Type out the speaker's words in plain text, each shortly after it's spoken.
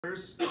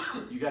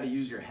you got to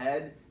use your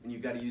head and you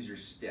got to use your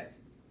stick.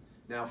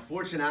 Now,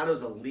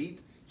 Fortunato's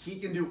elite. He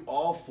can do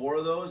all four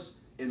of those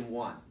in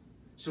one.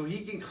 So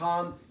he can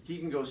come, he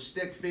can go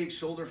stick fake,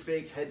 shoulder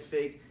fake, head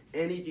fake,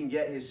 and he can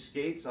get his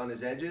skates on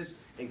his edges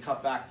and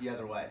cut back the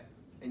other way.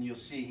 And you'll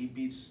see he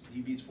beats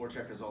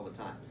forecheckers all the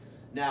time.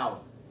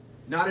 Now,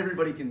 not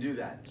everybody can do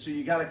that. So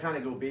you got to kind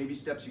of go baby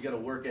steps. You got to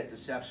work at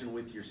deception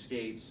with your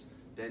skates,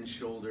 then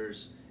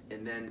shoulders,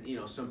 and then, you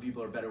know, some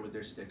people are better with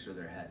their sticks or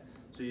their head.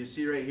 So you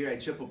see right here, I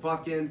chip a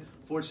puck in,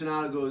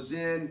 Fortunato goes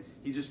in,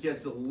 he just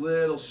gets the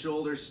little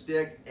shoulder,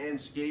 stick, and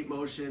skate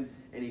motion,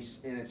 and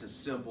it's a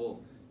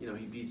simple, you know,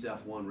 he beats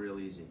F1 real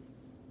easy.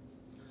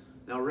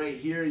 Now right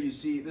here, you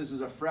see, this is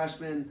a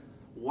freshman.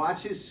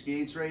 Watch his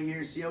skates right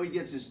here. See how he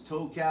gets his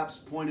toe caps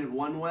pointed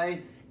one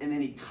way, and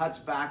then he cuts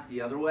back the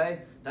other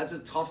way? That's a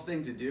tough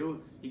thing to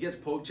do. He gets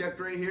poke checked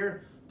right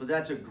here, but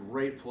that's a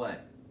great play.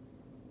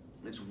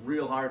 It's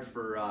real hard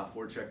for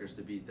forecheckers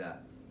to beat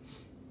that.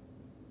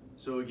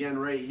 So again,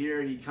 right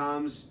here, he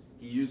comes,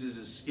 he uses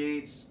his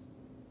skates,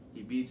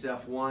 he beats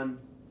F1.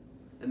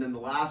 And then the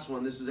last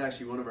one, this is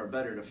actually one of our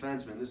better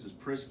defensemen. This is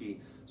Prisky.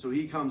 So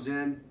he comes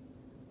in,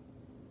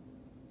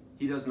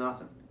 he does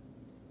nothing.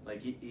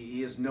 Like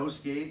he has no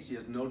skates, he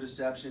has no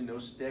deception, no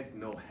stick,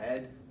 no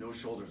head, no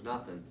shoulders,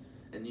 nothing.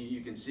 And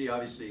you can see,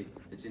 obviously,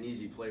 it's an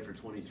easy play for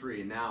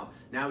 23. And now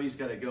he's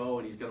got to go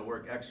and he's got to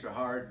work extra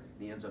hard,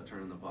 and he ends up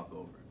turning the puck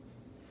over.